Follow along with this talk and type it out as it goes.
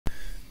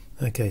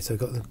Okay, so I've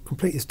got to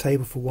complete this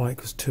table for y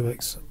equals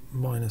 2x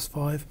minus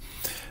 5.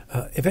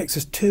 If x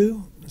is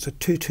 2, so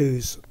 2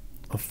 2's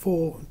are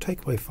 4,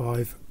 take away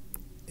 5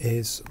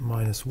 is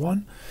minus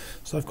 1.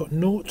 So I've got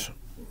 0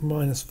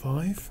 minus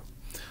 5.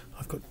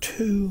 I've got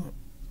 2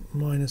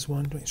 minus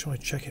 1, make sure I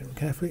check it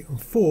carefully,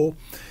 and 4.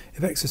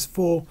 If x is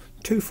 4,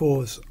 2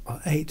 4's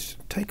are 8,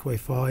 take away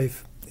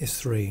 5 is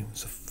 3.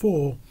 So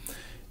 4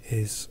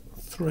 is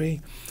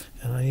 3,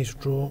 and I need to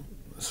draw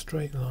a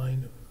straight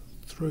line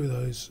through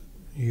those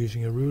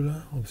using a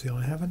ruler. Obviously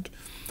I haven't.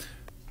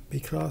 Be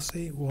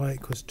classy. Y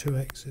equals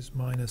 2x is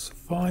minus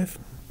 5.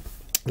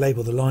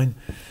 Label the line.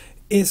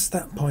 Is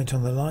that point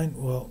on the line?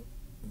 Well,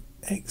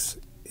 x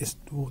is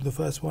the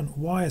first one,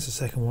 y is the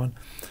second one.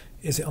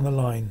 Is it on the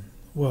line?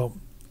 Well,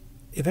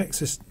 if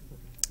x is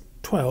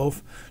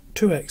 12,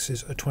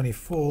 2x's are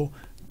 24,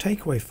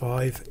 take away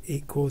 5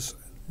 equals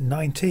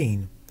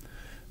 19.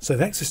 So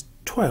if x is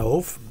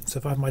 12, so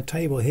if I have my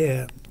table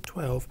here,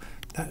 12,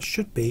 that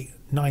should be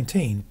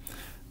 19.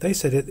 They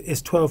said it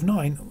is 12,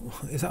 9.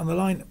 Is that on the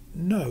line?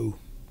 No.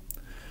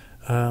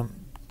 And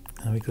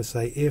we could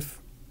say if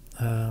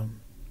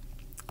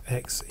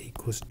x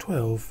equals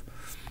 12,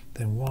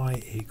 then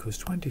y equals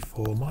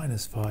 24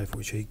 minus 5,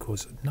 which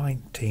equals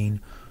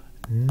 19,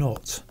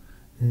 not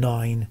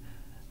 9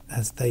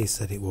 as they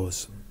said it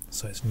was.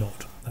 So it's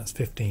not. That's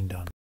 15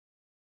 done.